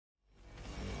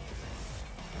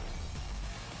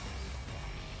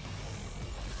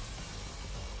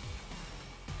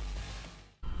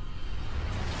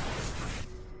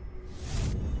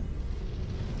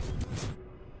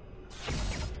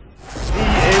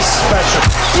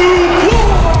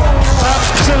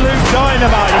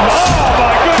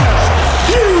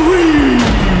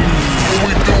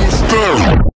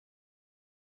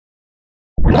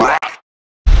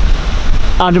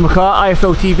Andrew McCart,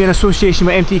 IFL TV in association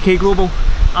with MTK Global.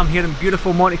 I'm here in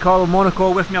beautiful Monte Carlo,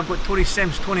 Monaco. With me I've got Tony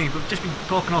Sims. Tony, we've just been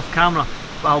talking off camera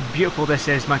about how beautiful this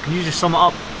is, man. Can you just sum it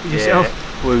up yourself?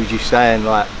 Yeah, we were just saying,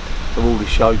 like, of all the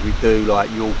shows we do,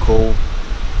 like Your Call,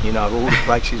 you know, all the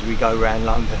places we go around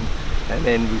London, and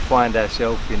then we find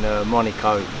ourselves in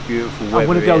Monaco, beautiful weather. I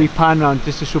want to get a wee pan around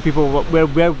just to show people where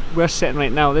we're sitting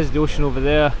right now. There's the ocean over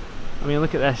there. I mean,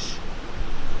 look at this.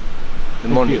 The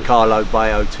Monte Carlo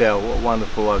Bay Hotel, what a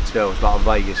wonderful hotel. It's like a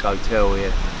Vegas hotel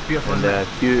here. Beautiful, and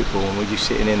beautiful, and we're just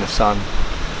sitting in the sun,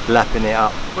 lapping it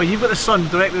up. Well, you've got the sun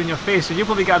directly on your face, so you'll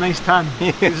probably get a nice tan.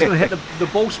 Yeah. It's going to hit the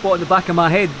bald spot in the back of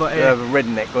my head. But you have a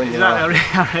redneck, don't you? Exactly,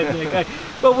 a redneck.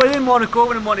 But we're in Monaco,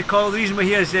 we're in Monte Carlo. The reason we're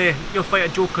here is your fighter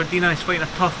Joe Cordina is fighting a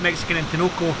tough Mexican in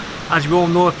Monaco. As we all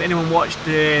know, if anyone watched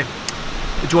the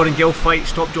Jordan Gill fight,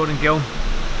 Stop Jordan Gill.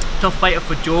 Tough fighter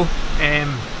for Joe,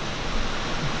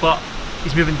 but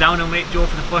he's moving down in weight, Joe,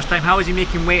 for the first time. How is he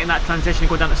making weight in that transition,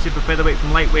 go down to super featherweight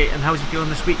from lightweight, and how's he feeling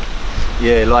this week?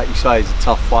 Yeah, like you say, he's a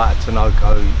tough fighter at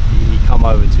Monaco. He come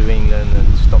over to England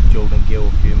and stopped Jordan Gill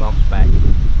a few months back.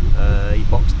 He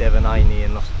boxed Devon Haney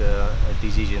and lost a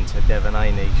decision to Devon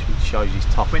Haney, which shows his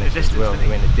toughness as well. He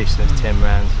went the distance, 10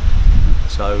 rounds.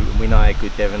 So we know how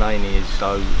good Devon Haney is.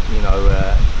 So you know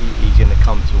he's going to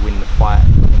come to win the fight.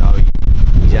 You know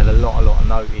he's had a lot of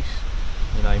notice.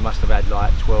 You know, he must have had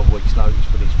like 12 weeks notice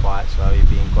for this fight, so he'll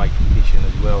be in great condition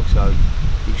as well. So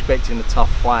expecting a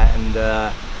tough fight, and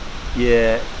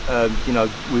yeah, you know,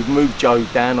 we've moved Joe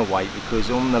down a weight because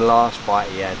on the last fight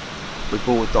he had, we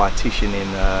brought a dietitian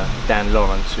in, Dan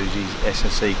Lawrence, who's his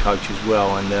S&C coach as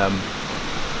well, and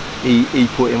he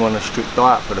put him on a strict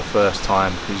diet for the first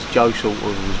time because Joe sort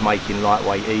of was making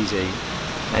lightweight easy,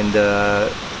 and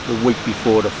the week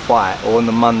before the fight, or on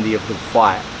the Monday of the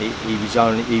fight, he was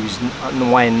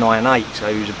weighing 9'8",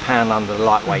 so he was a pound under the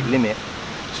lightweight limit.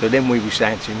 So then we were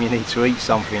saying to him, you need to eat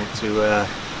something to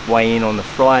weigh in on the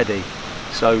Friday.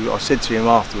 So I said to him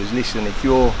afterwards, listen, if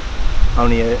you're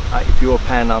a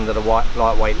pound under the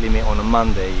lightweight limit on a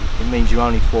Monday, it means you're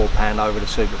only 4 pound over the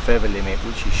super feather limit,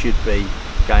 which you should be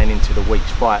going into the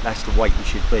week's fight. That's the weight you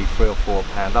should be, 3 or 4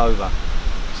 pound over.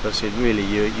 So I said, really,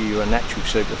 you're a natural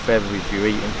super feather if you're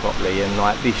eating properly. And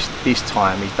like this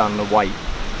time, he's done the weight,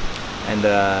 and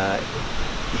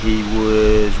he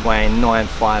was weighing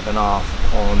 9.5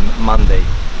 on Monday.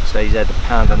 So he's had a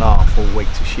pound and a half all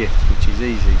week to shift, which is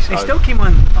easy. So he still came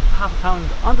on half a pound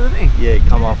under, didn't he? Yeah, he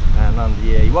come half a pound under.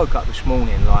 Yeah, he woke up this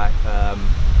morning like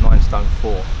 9 stone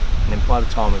 4, and then by the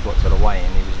time we got to the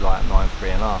weigh-in, he was like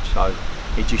 9.3½. So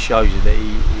it just shows you that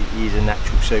he is a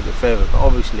natural super feather, but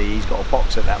obviously he's got to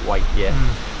box at that weight yet.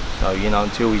 So you know,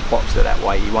 until he's boxed at that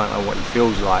weight, he won't know what he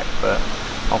feels like. But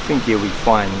I think he'll be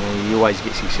fine. You know, he always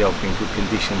gets himself in good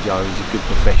condition, Joe. He's a good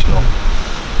professional,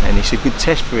 and it's a good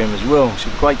test for him as well. It's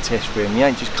a great test for him. He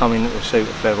ain't just coming into a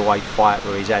super featherweight fight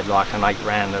where he's had like an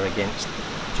 8-rounder against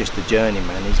just a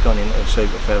journeyman. He's gone into a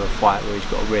super feather fight where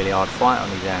he's got a really hard fight on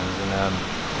his hands,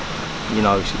 and you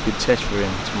know, it's a good test for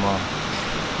him tomorrow.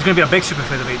 He's going to be a big super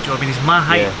featherweight, Joe. I mean, he's my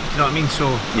height, yeah. you know what I mean? So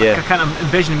yeah. I can't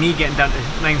envision me getting down to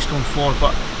 9 stone 4,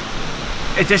 but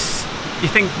it just, you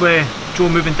think with Joe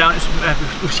moving down,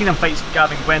 we've seen him fight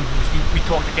Gavin Gwynn, we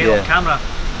talked again off camera,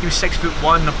 he was 6'1",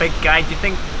 a big guy. Do you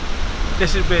think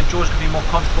this is where Joe's going to be more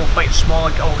comfortable fighting smaller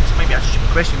guys? Oh, this might be a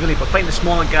stupid question really, but fighting the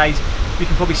smaller guys, we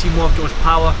can probably see more of Joe's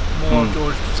power, more of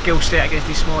Joe's skill set against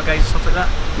these smaller guys and stuff like that?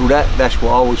 Well, that's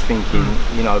what I was thinking,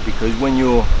 you know, because when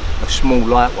you're a small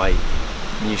lightweight,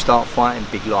 and you start fighting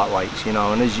big lightweights, you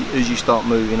know, and as you start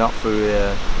moving up through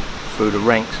the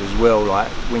ranks as well, like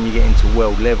when you get into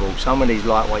world level, some of these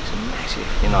lightweights are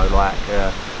massive, you know, like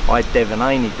I had Devon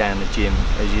Haney down the gym,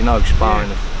 as you know, sparring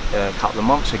a couple of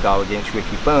months ago against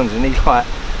Ricky Burns, and he's like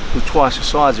was twice the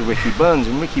size of Ricky Burns,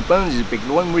 and Ricky Burns is a big,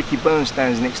 when Ricky Burns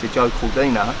stands next to Joe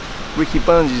Cordina, Ricky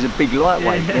Burns is a big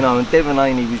lightweight, you know, and Devon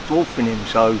Haney was dwarfing him.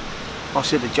 So I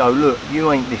said to Joe, look,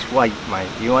 you ain't this weight, mate,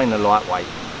 you ain't a lightweight.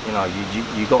 You know,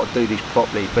 you got to do this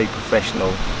properly, be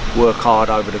professional, work hard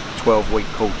over the 12-week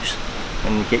course,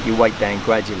 and get your weight down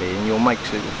gradually, and you'll make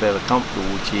super feather comfortable,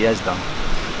 which he has done.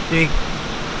 You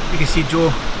can see Joe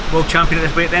world champion at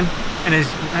this weight then, and is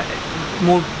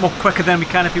more quicker than we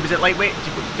can if he was at lightweight.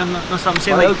 Do you know what I'm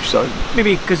saying? I hope so.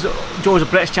 Maybe because Joe's a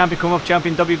British champion, Commonwealth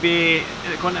champion, WBA,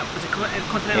 continental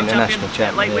international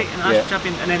champion, lightweight, international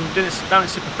champion, and then doing it down at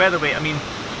super featherweight. I mean,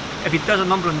 if he does a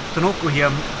number in Monaco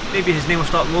here, maybe his name will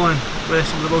start rolling with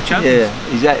some of the world champions.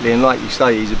 Yeah, exactly, and like you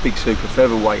say, he's a big super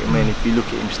featherweight. I mean, if you look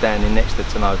at him standing next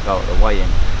to Monaco at the weigh-in,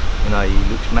 you know, he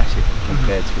looks massive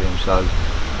compared to him. So,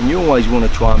 and you always want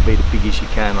to try and be the biggest you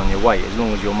can on your weight, as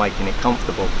long as you're making it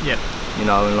comfortable. Yeah. You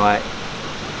know, and like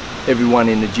everyone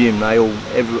in the gym,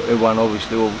 everyone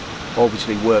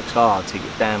obviously works hard to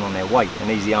get down on their weight, and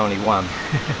he's the only one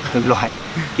who like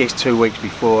gets 2 weeks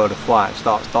before the fight and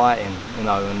starts dieting, you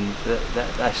know, and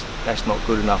that's not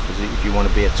good enough if you want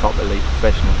to be a top elite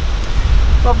professional.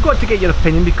 Well, I've got to get your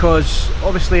opinion, because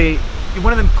obviously you're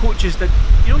one of them coaches that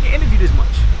you don't get interviewed as much.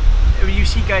 You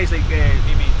see guys like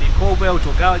maybe Dave Caldwell,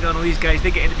 Joe Gallagher and all these guys, they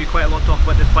get interviewed quite a lot, talk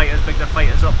about the fighters, big their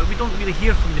fighters up, but we don't really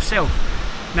hear from yourself.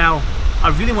 Now, I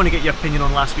really want to get your opinion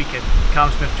on last weekend,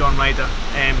 Callum Smith, John Ryder.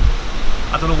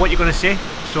 I don't know what you're going to say,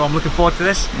 so I'm looking forward to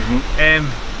this.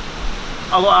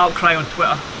 A lot of outcry on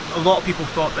Twitter. A lot of people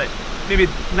thought that, maybe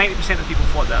 90% of people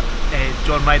thought that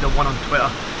John Ryder won on Twitter.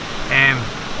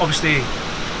 Obviously,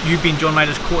 you being John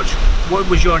Ryder's coach, what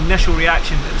was your initial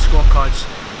reaction to the scorecards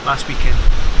last weekend?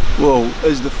 Well,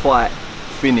 as the fight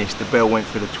finished, the bell went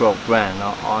for the 12th round.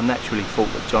 I naturally thought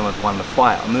that John had won the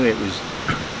fight. I knew it was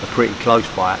a pretty close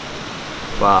fight,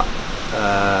 but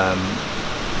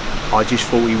I just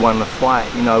thought he won the fight.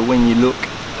 You know, when you look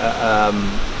at,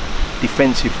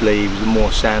 defensively, he was a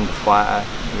more sounder fighter.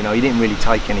 You know, he didn't really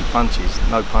take any punches,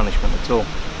 no punishment at all,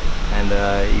 and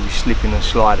he was slipping and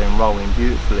sliding and rolling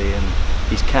beautifully, and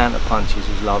his counter punches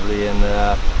was lovely. And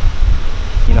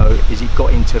you know, as it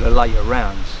got into the later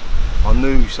rounds, I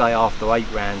knew, say after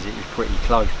 8 rounds, it was pretty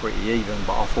close, pretty even,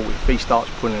 but I thought if he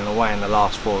starts pulling away in the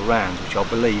last 4 rounds, which I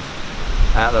believe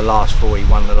out of the last 4 he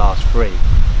won the last 3,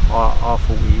 I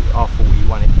thought he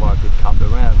won it by a good couple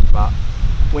of rounds. But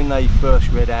when they first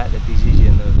read out the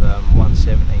decision of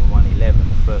 117-111,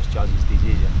 the first judge's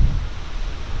decision,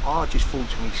 I just thought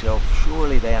to myself,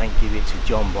 surely they ain't give it to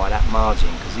John by that margin,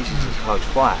 because this is a close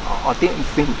fight. I didn't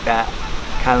think that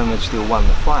Callum had still won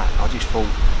the fight. I just thought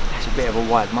that's a bit of a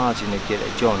wide margin to get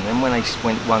at John. Then when they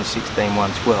went 116-112,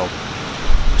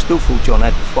 I still thought John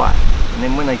had the fight. And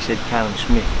then when they said Callum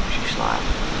Smith, it was just like,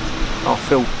 I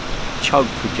felt choked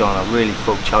for John. I really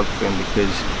felt choked for him, because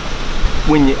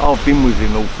I've been with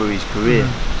him all through his career,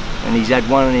 and he's had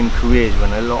one of them careers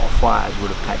when a lot of fighters would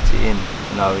have packed it in.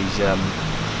 You know,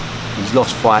 he's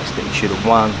lost fights that he should have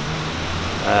won.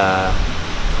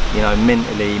 You know,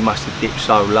 mentally he must have dipped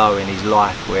so low in his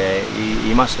life where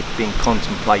he must have been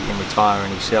contemplating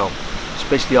retiring himself,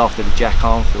 especially after the Jack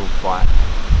Armfield fight.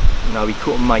 You know, he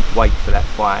couldn't make weight for that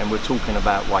fight, and we're talking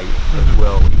about weight as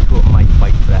well. He couldn't make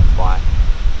weight for that fight.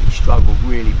 He struggled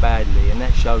really badly, and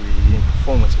that showed his in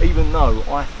performance, even though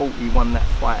I thought he won that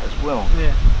fight as well.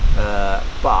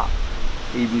 But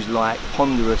he was like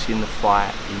ponderous in the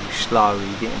fight, he was slow,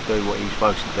 he didn't do what he was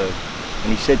supposed to do. And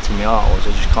he said to me afterwards,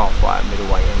 I just can't fight at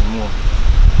middleweight anymore.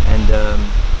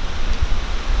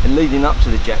 And leading up to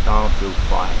the Jack Armfield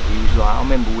fight, he was like, I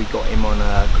remember we got him on,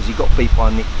 because he got beat by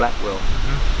Nick Blackwell.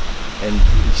 And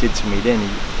he said to me then,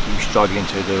 he was struggling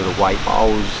to do the weight, but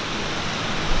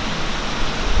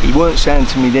he weren't saying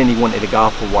to me then he wanted to go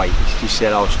up a weight. He just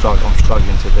said, I'm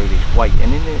struggling to do this weight.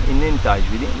 And in them days,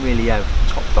 we didn't really have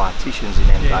top dietitians in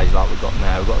them days like we've got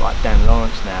now. We've got like Dan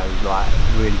Lawrence now, who's like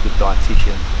a really good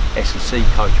dietitian, S&C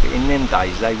coach, but in them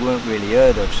days they weren't really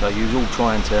heard of, so you was all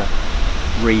trying to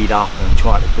read up and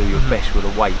try to do your best with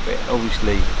the weight, but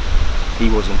obviously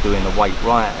he wasn't doing the weight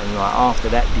right. And like after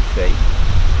that defeat,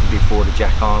 before the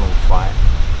Jack Armfield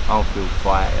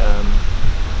fight,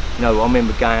 you know, I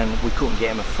remember going, we couldn't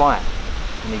get him a fight,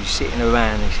 and he was sitting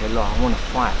around and he said, look, I want to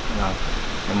fight, you know.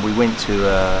 And we went to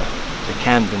the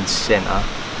Camden Centre.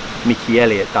 Mickey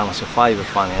Elliott done us a favour,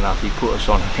 funny enough. He put us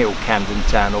on a little Camden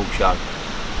Town Hall show.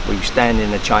 We were standing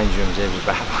in the change rooms. There was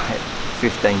about like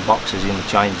 15 boxers in the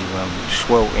changing room,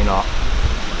 sweltering up.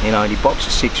 You know, and he boxed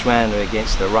a 6-rounder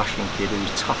against a Russian kid who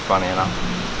was tough, funny enough.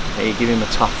 He gave him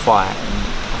a tough fight, and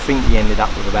I think he ended up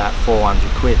with about 400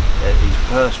 quid at his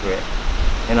purse for it.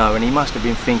 You know, and he must have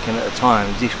been thinking at the time,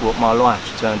 is this what my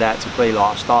life's turned out to be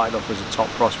like? I started off as a top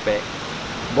prospect,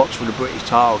 boxed for the British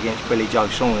title against Billy Joe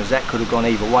Saunders. That could have gone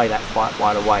either way, that fight,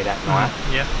 by the way, that night.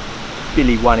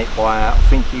 Billy won it by, I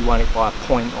think he won it by a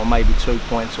point or maybe 2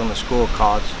 points on the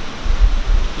scorecards.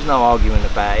 There's no arguing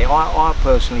about it. I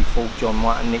personally thought John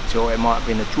might have nicked it, or it might have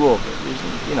been a draw, but it was,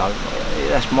 you know,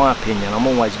 that's my opinion. I'm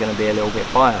always going to be a little bit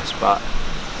biased, but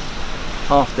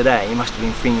after that he must have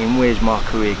been thinking, where's my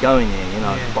career going here, you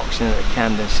know, boxing at the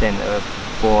Camden Centre,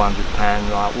 £400,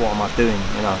 like what am I doing,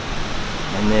 you know.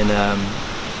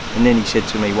 And then he said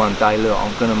to me one day, look,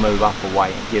 I'm going to move up a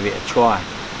weight and give it a try.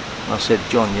 And I said,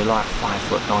 John, you're like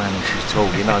 5'9"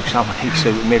 tall, you know, someone who's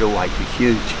super middleweight, you're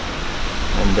huge.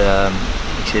 And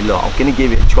he said, look, I'm going to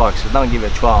give it a try, because if I don't give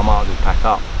it a try, I might as well pack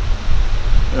up.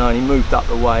 You know, and he moved up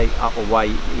a weight.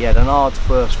 He had an hard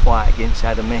first fight against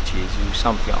Adam Etches, who was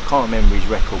something, I can't remember his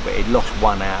record, but he'd lost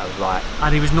 1 out of like...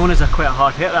 And he was known as quite a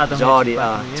hard hitter, Adam Etches. Hard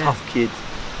hitter, tough kid.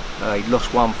 He'd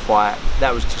lost one fight.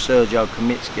 That was to Sergio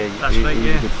Kamitsky. That's right, he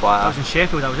was a good fighter. I was in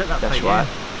Sheffield, I was at that That's fight, right.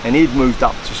 yeah. And he'd moved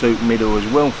up to super middle as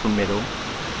well from middle.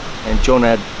 And John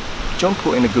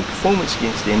put in a good performance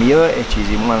against him. He hurt Etches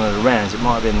in one of the rounds. It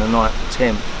might have been the 9th or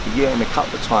 10th. He hurt him a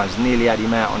couple of times, nearly had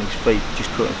him out on his feet, just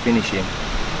couldn't finish him.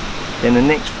 Then the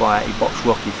next fight, he boxed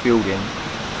Rocky Fielding.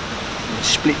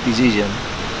 Split decision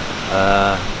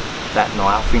that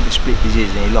night. I think the split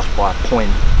decision, he lost by a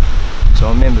point. So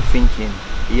I remember thinking,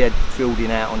 he had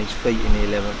Fielding out on his feet in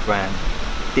the 11th round,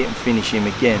 didn't finish him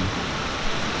again.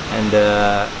 And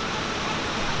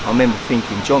I remember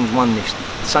thinking, John's won this,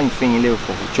 same thing in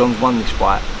Liverpool, John's won this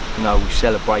fight, you know, we're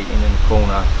celebrating in the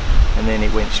corner, and then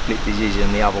it went split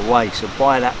decision the other way. So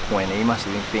by that point, he must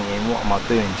have been thinking, what am I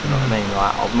doing, do you know what I mean?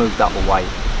 Like, I've moved up a weight,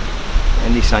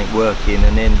 and this ain't working.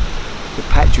 And then the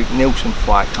Patrick Nelson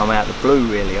fight come out of the blue,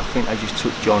 really. I think they just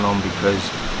took John on because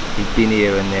he'd been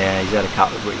here and there, he's had a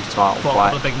couple of British title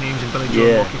fights. A couple of big names in Billy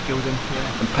Joe, Rocky Fielding.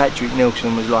 Yeah. And Patrick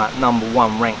Nelson was like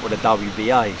 #1 ranked with the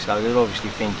WBA, so they're obviously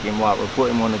thinking, right, we'll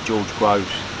put him on the George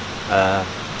Groves,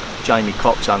 Jamie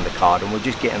Cox undercard, and we'll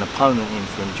just get an opponent in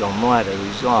from John Ryder,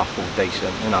 who's half all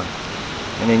decent, you know.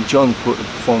 And then John put the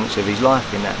performance of his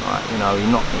life in that night, you know, he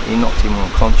knocked him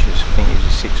unconscious. I think it was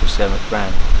the 6th or 7th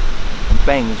round. And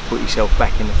bang, he's put himself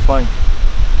back in the frame.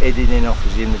 Eddie then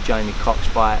offers him the Jamie Cox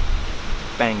fight.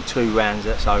 Bang, 2 rounds,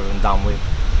 that's over and done with.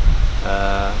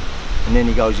 And then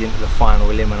he goes into the final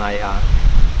eliminator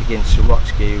against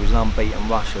Sorotsky, who was an unbeaten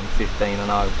Russian,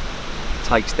 15-0.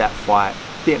 Takes that fight.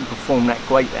 Didn't perform that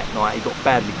great that night. He got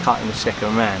badly cut in the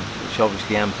 2nd round, which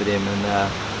obviously hampered him.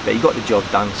 And but he got the job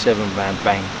done. 7th round,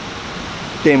 bang.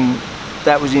 Then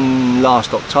that was in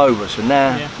last October. So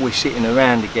now we're sitting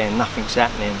around again. Nothing's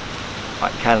happening.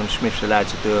 Like Callum Smith's allowed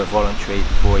to do a voluntary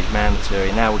before he's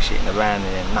mandatory. Now we're sitting around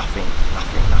and then nothing.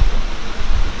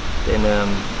 Then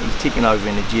he's ticking over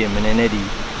in the gym, and then Eddie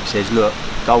says, look,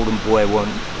 Golden Boy want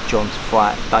John to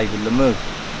fight David Lemieux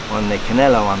on the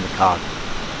Canelo undercard.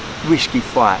 Risky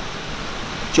fight.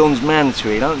 John's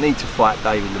mandatory, he don't need to fight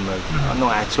David Lemieux,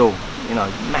 not at all. You know,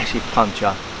 massive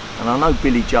puncher. And I know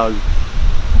Billy Joe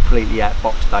completely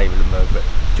outboxed David Lemieux, but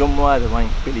John Ryder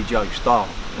ain't Billy Joe's style.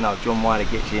 You know, John Ryder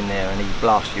gets in there and he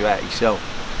blasts you out himself.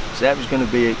 So that was going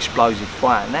to be an explosive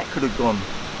fight, and that could have gone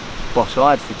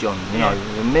boss-eyed for John. You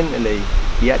know, mentally,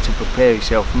 he had to prepare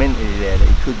himself mentally there that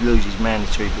he could lose his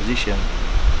mandatory position.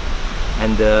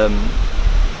 And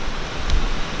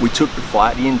we took the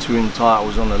fight. The interim title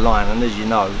was on the line, and as you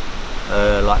know,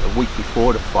 like the week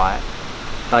before the fight,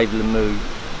 David Lemieux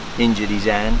injured his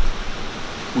hand,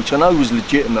 which I know was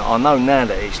legitimate. I know now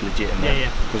that it's legitimate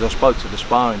because I spoke to the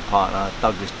sparring partner,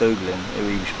 Douglas Douglin, who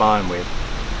he was sparring with.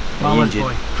 Mama's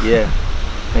boy. Yeah,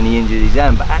 and he injured his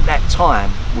hand. But at that time,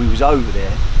 we was over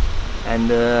there, and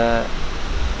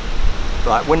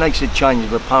like when they said change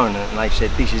of opponent, and they said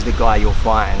this is the guy you're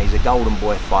fighting, he's a Golden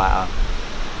Boy fighter.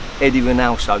 Eddie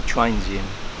Ronaldo trains him.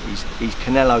 He's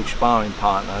Canelo's sparring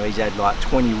partner. He's had like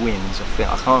 20 wins. I think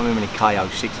I can't remember how many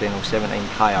KOs, 16 or 17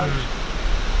 KOs.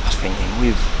 I was thinking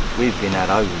we've been had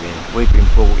over here. We've been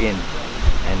brought in,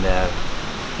 and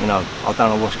you know, I don't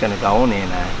know what's going to go on here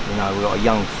now. You know, we've got a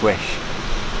young, fresh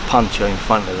puncher in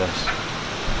front of us.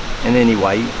 And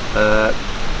anyway,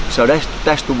 so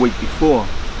that's the week before.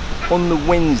 On the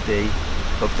Wednesday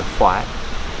of the fight,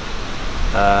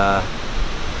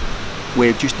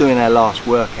 we're just doing our last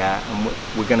workout, and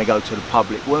we're going to go to the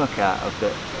public workout of the.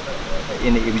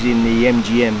 It was in the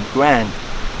MGM Grand,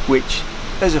 which,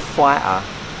 as a fighter,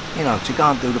 you know, to go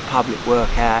and do the public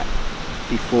workout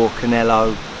before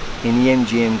Canelo in the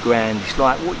MGM Grand, it's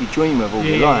like what you dream of all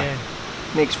your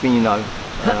life. Next thing you know,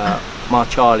 my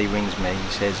Charlie rings me. He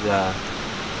says,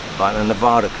 like the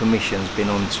Nevada Commission's been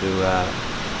onto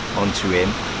him,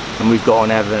 and we've got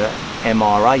to have an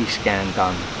MRA scan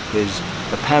done, because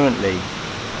apparently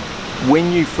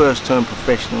when you first turn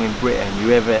professional in Britain, you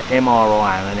have an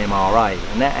MRI and an MRA,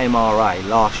 and that MRA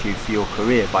lasts you for your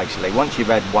career basically. Once you've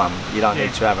had one, you don't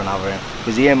need to have another,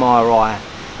 because the MRI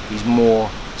is more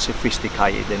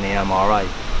sophisticated than the MRA.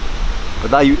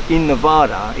 But in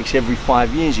Nevada, it's every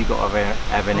 5 years you've got to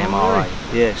have an MRA.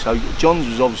 Really? Yeah, so John's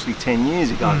was obviously 10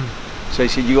 years ago. So he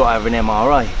said, you got to have an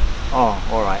MRA. Oh,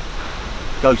 all right.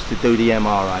 Goes to do the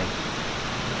MRA.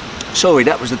 Sorry,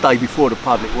 that was the day before the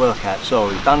public workout.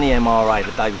 Sorry, done the MRA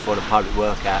the day before the public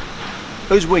workout.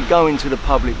 As we're going to the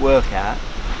public workout,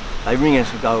 they ring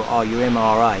us and go, oh, your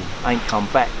MRA ain't come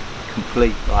back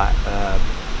complete, like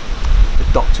the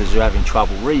doctors are having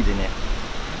trouble reading it.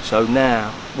 So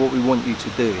now what we want you to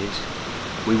do is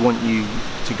we want you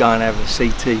to go and have a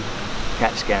CT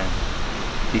CAT scan.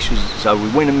 So we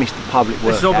went and missed the public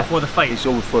workout. This is all before the fight? It's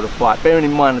all before the fight. Bearing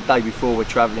in mind the day before we're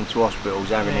travelling to hospitals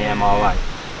having the MRA.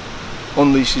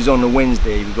 This is on the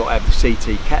Wednesday, we've got to have the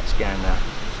CT CAT scan now.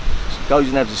 So goes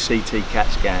and has the CT CAT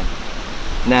scan.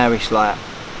 Now it's like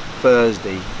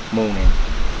Thursday morning,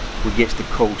 we get the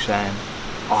call saying,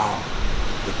 oh,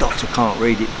 the doctor can't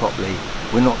read it properly.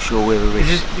 We're not sure whether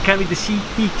it's... You can't read the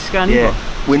CT scan either?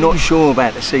 Yeah, we're not sure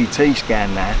about the CT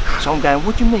scan now. So I'm going,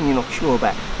 what do you mean you're not sure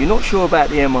about? You're not sure about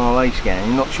the MRA scan,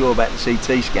 you're not sure about the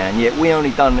CT scan, yet we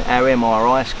only done our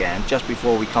MRI scan just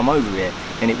before we come over here,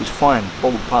 and it was fine,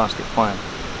 balled past it fine.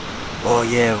 Oh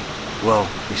yeah, well,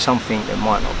 there's something that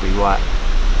might not be right.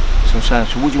 So I'm saying,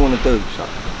 so what do you want to do? So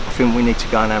I think we need to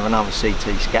go and have another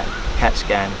CT CAT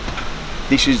scan.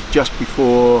 This is just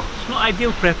before... It's not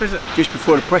ideal prep, is it? Just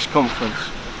before the press conference.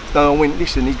 So I went,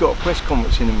 listen, he's got a press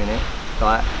conference in a minute.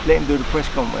 Like, let him do the press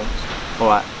conference.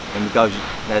 Alright, and he goes,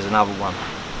 there's another one.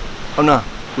 Oh no,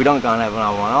 we don't go and have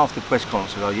another one. After the press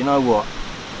conference I go, you know what?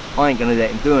 I ain't going to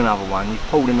let him do another one. You've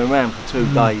pulled him around for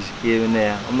 2 days here and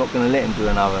there. I'm not going to let him do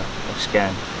another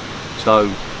scan.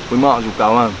 So we might as well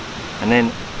go home. And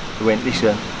then he went,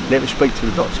 listen, let us speak to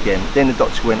the doctor again. Then the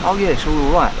doctor went, oh yeah, it's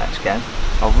all right, that scan.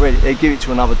 I've read it. They give it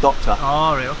to another doctor.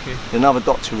 Oh, right, okay. Another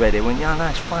doctor read it. Went, yeah, no,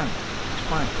 it's fine. It's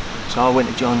fine. So I went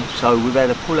to John. So we've had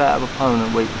a pull out of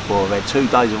opponent week before. We've had 2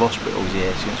 days of hospitals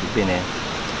here since we've been here,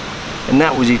 and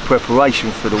that was his preparation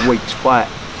for the week's fight.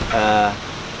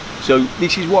 So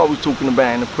this is what I was talking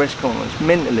about in the press conference.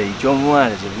 Mentally, John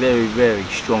Ryder's a very, very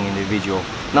strong individual.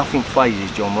 Nothing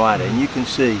phases John Ryder, and you can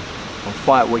see on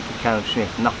fight week with Callum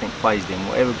Smith, nothing phased him.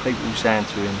 Whatever people were saying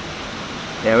to him.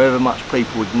 However much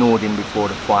people ignored him before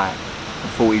the fight and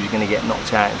thought he was going to get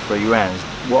knocked out in 3 rounds,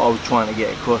 what I was trying to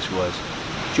get across was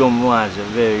John Ryder's a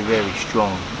very, very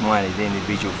strong-minded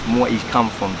individual. From what he's come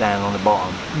from down on the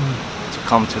bottom to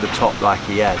come to the top like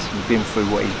he has. He's been through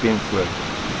what he's been through.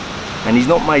 And he's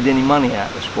not made any money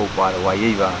out of the sport, by the way,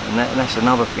 either. And that's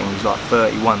another thing. He's like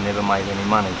 31, never made any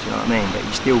money, do you know what I mean? But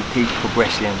he still keeps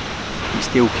progressing. He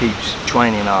still keeps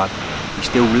training hard. He's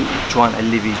still trying to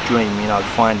live his dream, you know,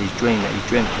 find his dream that he's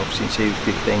dreamt of since he was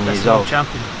 15 years old.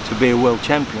 Champion. To be a world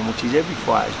champion, which is every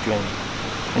fighter's dream.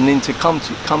 And then to come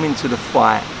into the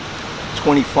fight,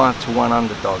 25-1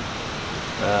 underdog,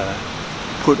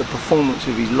 put the performance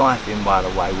of his life in, by the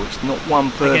way, which not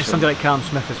one person... Against somebody like Callum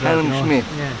Smith as well. Callum Smith,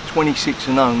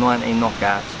 26-0, 19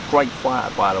 knockouts. Great fighter,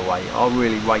 by the way. I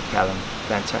really rate Callum,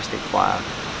 fantastic fighter.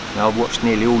 You know, I've watched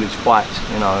nearly all his fights,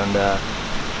 you know, and a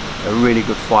really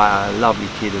good fighter, a lovely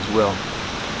kid as well.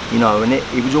 You know, and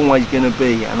it was always going to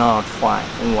be an hard fight,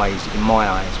 always in my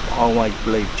eyes. But I always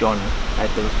believed John had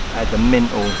the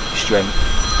mental strength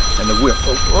and the will.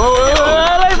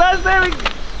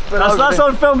 That's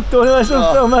on film, Tony. That's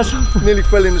on film. That's nearly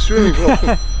fell in the swimming pool.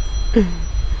 Let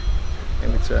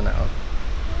me turn that on.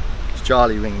 It's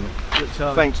Charlie ringing me.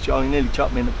 Thanks, Charlie. Nearly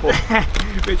chucked me in the pool.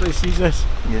 Wait till he sees this.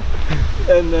 Yeah.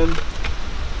 And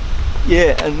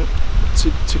yeah, and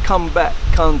to come back,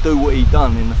 can't do what he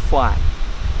done in the fight.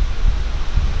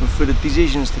 And for the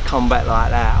decisions to come back like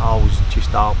that, I was just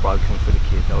heartbroken for the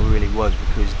kid. I really was,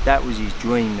 because that was his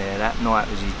dream there. That night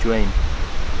was his dream.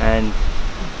 And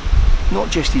not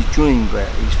just his dream, but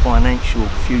his financial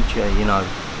future, you know,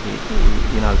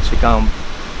 to go and,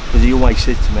 because he always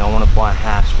said to me, I want to buy a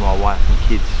house for my wife and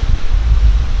kids.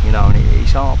 You know, and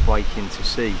it's heartbreaking to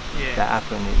see that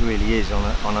happen. It really is,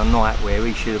 on a night where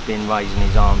he should have been raising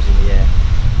his arms in the air.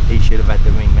 He should have had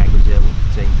the Ring Magazine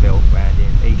belt around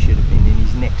him. He should have been in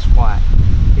his next fight.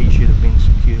 He should have been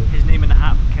secure. His name in the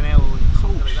hat for Canelo and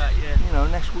stuff like that, yeah. You know,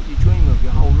 and that's what you dream of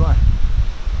your whole life.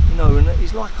 You know, and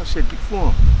it's like I said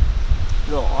before.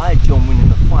 Look, I had John winning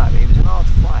the fight, but it was an hard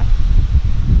fight.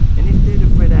 And if they'd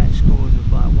have read out scores of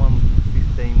like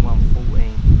 115,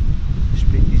 114,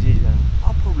 split decision,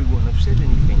 I probably wouldn't have said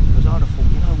anything, because I'd have thought,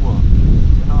 you know what,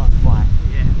 it's an hard fight.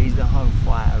 Yeah. He's the home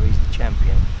fighter, he's the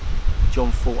champion. John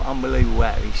fought unbelievable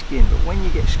out of his skin, but when you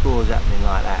get scores happening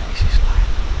like that, it's just like,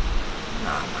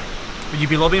 nah, mate. Would you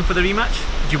be lobbying for the rematch?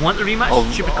 Do you want the rematch?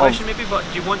 Stupid question maybe, but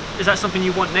do you want? Is that something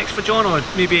you want next for John, or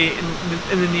maybe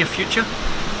in the near future?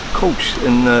 Of course,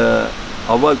 and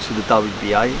I wrote to the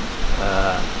WBA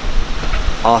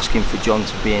asking for John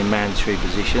to be in mandatory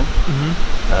position.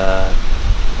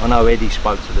 I know Eddie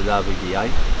spoke to the WBA.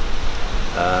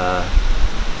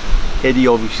 Eddie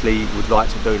obviously would like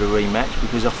to do the rematch,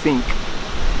 because I think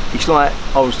it's like,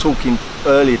 I was talking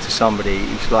earlier to somebody,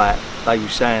 it's like they were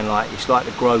saying, like, it's like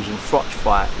the Groves and Froch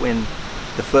fight, when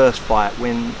the first fight,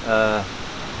 when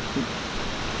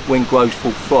Groves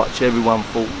fought Froch, everyone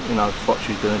thought, you know, Froch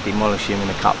was going to demolish him in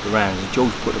a couple of rounds, and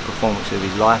George put the performance of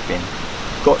his life in.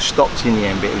 Got stopped in the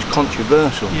end, but it was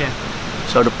controversial. Yeah.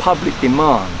 So the public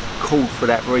demand called for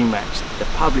that rematch. The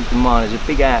public demand is a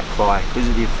big outcry because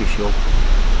of the official,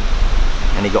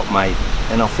 and he got made.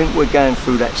 And I think we're going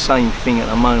through that same thing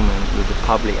at the moment with the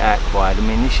public outcry. I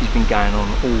mean, this has been going on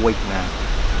all week now.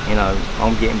 You know,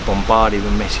 I'm getting bombarded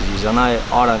with messages. I know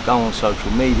I don't go on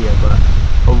social media, but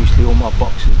obviously all my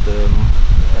boxers do,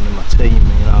 and my team,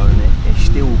 you know, and it's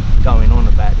still going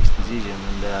on about this decision.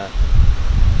 And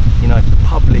you know, if the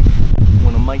public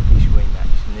want to make this rematch,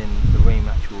 and then the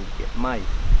rematch will get made.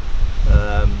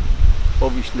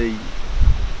 Obviously,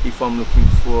 if I'm looking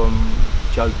from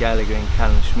Joe Gallagher and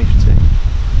Callum Smith's team,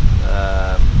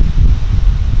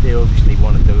 they obviously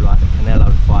want to do like the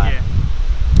Canelo fight, yeah.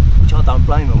 which I don't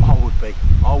blame them. I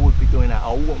would be doing that.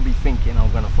 I wouldn't be thinking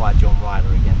I'm going to fight John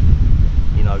Ryder again,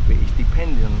 you know. But it's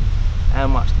dependent on how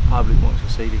much the public wants to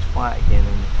see this fight again.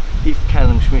 And if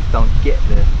Callum Smith don't get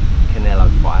the Canelo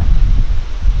fight,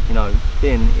 you know,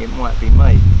 then it might be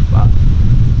made. But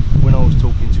when I was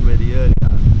talking to Eddie earlier,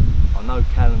 I know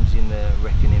Callum's in the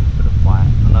reckoning for the fight.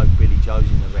 I know Billy Joe's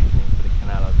in the reckoning for the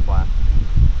Canelo fight.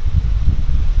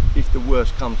 If the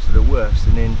worst comes to the worst,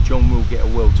 and then John will get a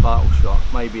world title shot,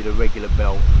 maybe the regular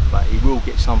belt, but he will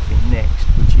get something next,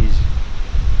 which is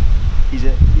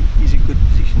a good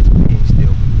position to be in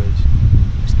still, because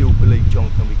I still believe John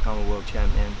can become a world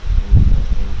champion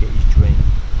and get his dream.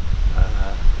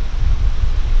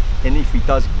 And if he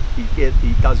does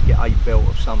get a belt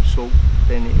of some sort,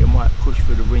 then it might push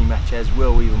for the rematch as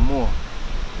well, even more.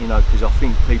 You know, because I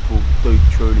think people do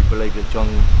truly believe that John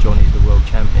is the world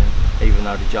champion, even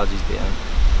though the judges didn't.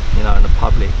 You know, and the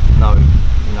public no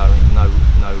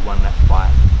won that fight.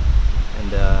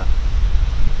 And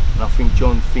I think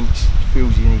John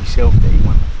feels in himself that he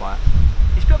won the fight.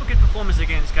 He's put up a good performance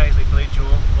against guys like Billy Joe,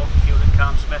 Longfield and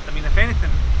Cam Smith. I mean, if anything,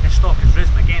 his stock has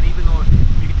risen again, even though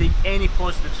you could take any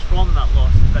positives from that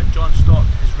loss, is that John's stock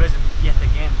has risen yet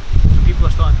again. So people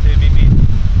are starting to maybe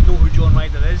know who John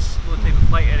Ryder is, know the type of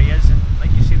fighter he is, and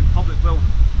like you say, the public will.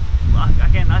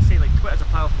 Again, I say like Twitter's a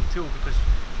powerful tool, because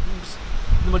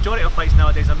the majority of fights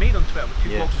nowadays are made on Twitter with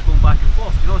two boxers going back and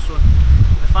forth, you know, so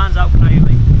the fans outcry,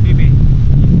 like maybe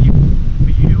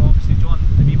for you, obviously John,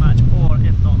 the rematch, or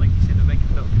if not, like you said, the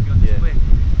regular belt could be on display.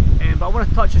 But I want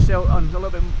to touch yourself on a little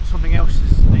bit something else.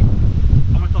 Is like,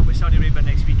 I want to talk about Saudi Arabia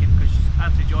next weekend, because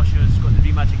Anthony Joshua's got the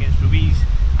rematch against Ruiz,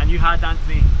 and you had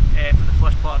Anthony for the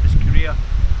first part of his career.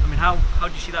 I mean, how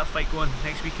do you see that fight going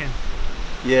next weekend?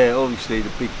 Yeah, obviously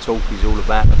the big talk is all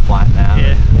about the fight now.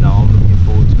 Yeah. And, you know, I'm looking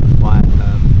forward to the fight.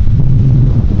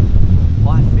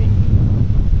 I think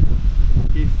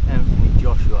if Anthony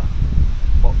Joshua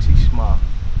boxes smart,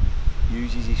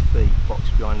 uses his feet,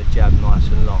 boxes behind the jab nice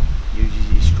and long, uses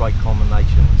his straight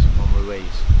combinations on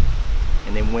Ruiz,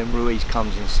 and then when Ruiz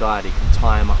comes inside, he can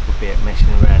tie him up a bit, messing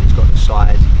around. He's got the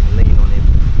size, he can lean on him.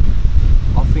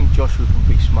 I think Joshua can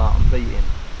be smart and beat him.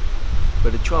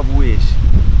 But the trouble is,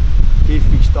 if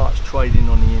he starts trading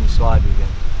on the inside with him,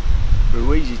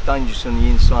 Ruiz is dangerous on the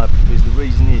inside, because the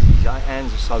reason is his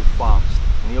hands are so fast,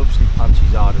 and he obviously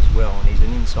punches hard as well, and he's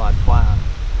an inside fighter.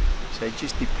 So it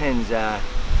just depends how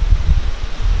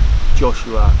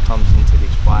Joshua comes into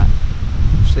this fight.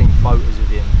 I've seen photos of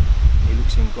him, he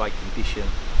looks in great condition,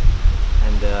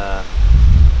 and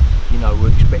you know,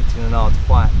 we're expecting an hard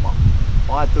fight, but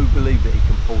I do believe that he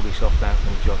can pull this off,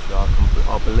 Anthony Joshua.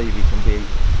 I believe he can be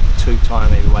a two-time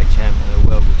heavyweight champion of the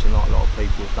world, which not a lot of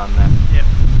people have done that. Yep.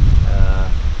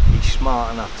 He's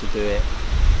smart enough to do it,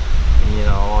 and you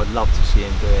know, I'd love to see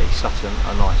him do it. He's such a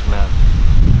nice man.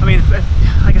 I mean,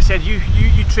 like I said, you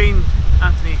trained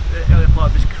Anthony the earlier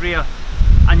part of his career,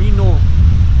 and you know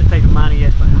the type of man he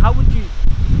is, but how would you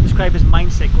describe his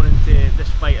mindset going into this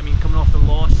fight? I mean, coming off the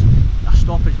loss, a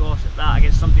stoppage loss at that,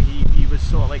 against something he was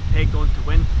sort of like pegged on to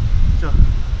win. So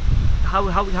how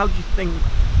do you think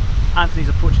Anthony's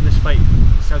approaching this fight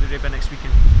in Saudi Arabia next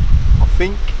weekend? I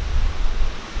think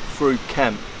through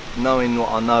camp, knowing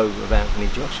what I know of Anthony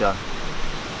Joshua,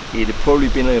 he'd have probably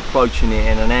been approaching it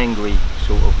in an angry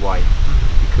sort of way,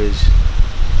 because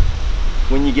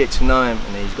when you get to know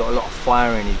Anthony, he's got a lot of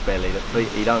fire in his belly that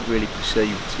he don't really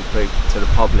perceive to the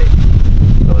public.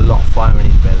 He's got a lot of fire in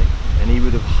his belly, and he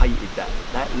would have hated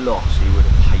that loss. He would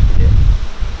have hated it,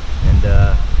 and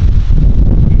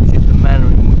it was just the manner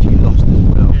in which he lost as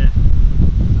well. Yeah. I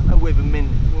don't know whether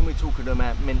when we're talking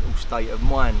about mental state of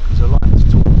mind, because I like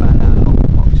to talk about that a lot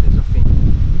with boxers.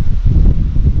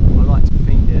 I like to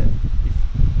think that if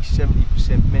he's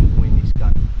 70% mental in this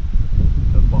game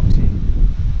of boxing,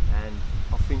 and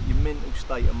I think your mental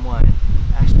state of mind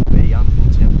has to be 110%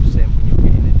 when you're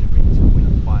getting in the ring to win a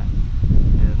fight.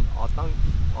 And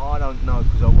I don't know,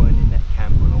 because I weren't in that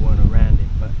camp and I weren't around him,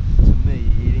 but to me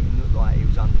he didn't look like he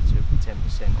was under 10%.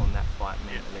 on that fight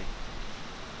mentally.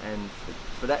 And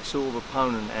for that sort of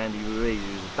opponent, Andy Ruiz,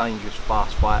 who's a dangerous,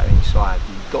 fast fighter inside,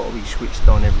 you've got to be switched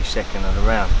on every second of the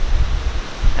round.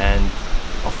 And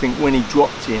I think when he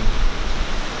dropped him,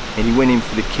 and he went in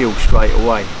for the kill straight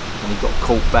away, and he got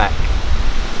caught back,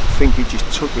 I think it just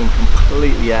took him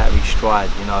completely out of his stride.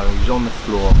 You know, he was on the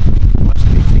floor, must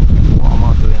have been thinking, what am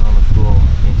I doing on the floor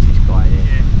against this guy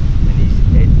here? Yeah. And his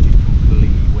head just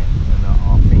completely went. And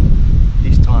I think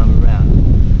this time around,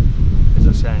 as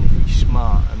I was saying, if he's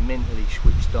smart and mentally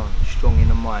switched on, strong in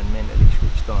the mind, mentally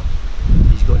switched on,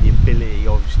 he's got the ability,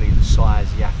 obviously the size,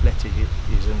 the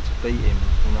athleticism to beat him,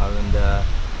 you know, and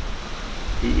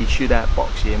he should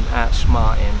outbox him,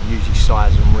 outsmart him, use his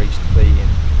size and reach to beat him,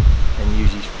 and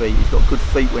use his feet. He's got good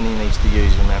feet when he needs to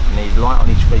use them, Anthony. He's light on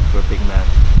his feet for a big man.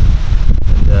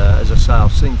 And as I say,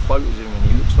 I've seen photos of him and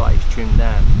he looks like he's trimmed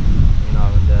down, you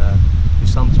know, and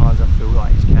sometimes I feel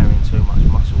like he's carrying too much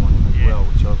muscle on him as well,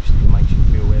 which obviously makes you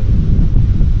feel heavy.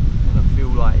 And I feel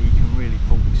like he can really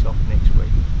pull this off next week.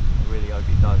 I really hope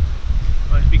he does.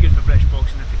 Well, it'd be good for British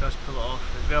boxing if he does pull it off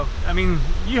as well. I mean,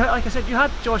 like I said, you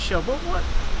had Joshua. What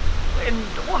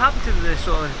happened to the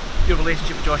sort of your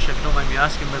relationship with Joshua, if you don't mind me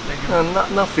asking?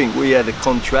 But nothing. We had a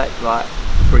contract, like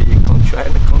 3-year contract,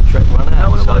 and the contract ran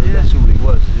out. So that's all it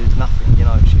was. There's nothing, you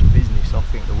know. It's just business. I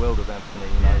think the world of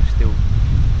Anthony. You know, still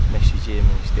message him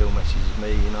and he still messages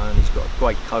me. You know, and he's got a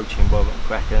great coach involved at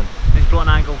Kraken. He's brought an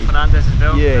Angle Fernandez as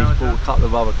well. Yeah, he's brought a couple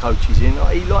of other coaches in.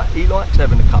 He likes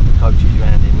having a couple of coaches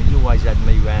around him. He's always had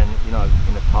me around, you know,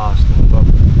 in the past.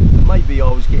 And maybe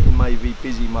I was getting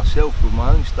busy myself with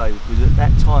my own stable, because at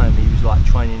that time he was like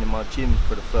training in my gym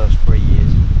for the first 3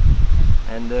 years,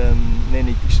 and then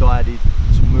he decided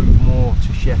to move more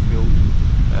to Sheffield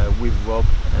with Rob,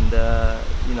 and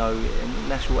you know,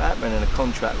 and that's what happened, and the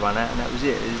contract ran out, and that was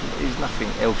it. There's nothing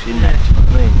else in that, do you know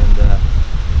what I mean? And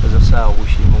as I say, I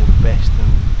wish him all the best,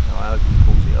 and I hope he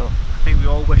pulls it off. I think we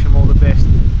all wish him all the best.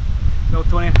 Well,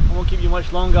 Tony, I won't keep you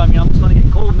much longer. I mean, I'm starting to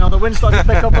get cold now. The wind's starting to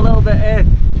pick up a little bit.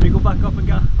 Should we go back up and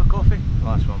get a coffee?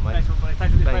 Nice one, mate. Nice one, buddy.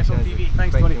 Thanks for the press on TV.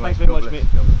 Thanks, Tony. Thanks very much, mate. He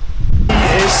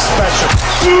is special.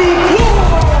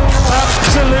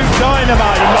 Absolute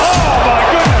dynamite. Oh my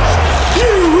goodness.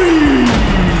 All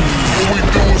we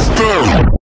do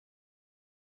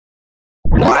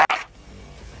is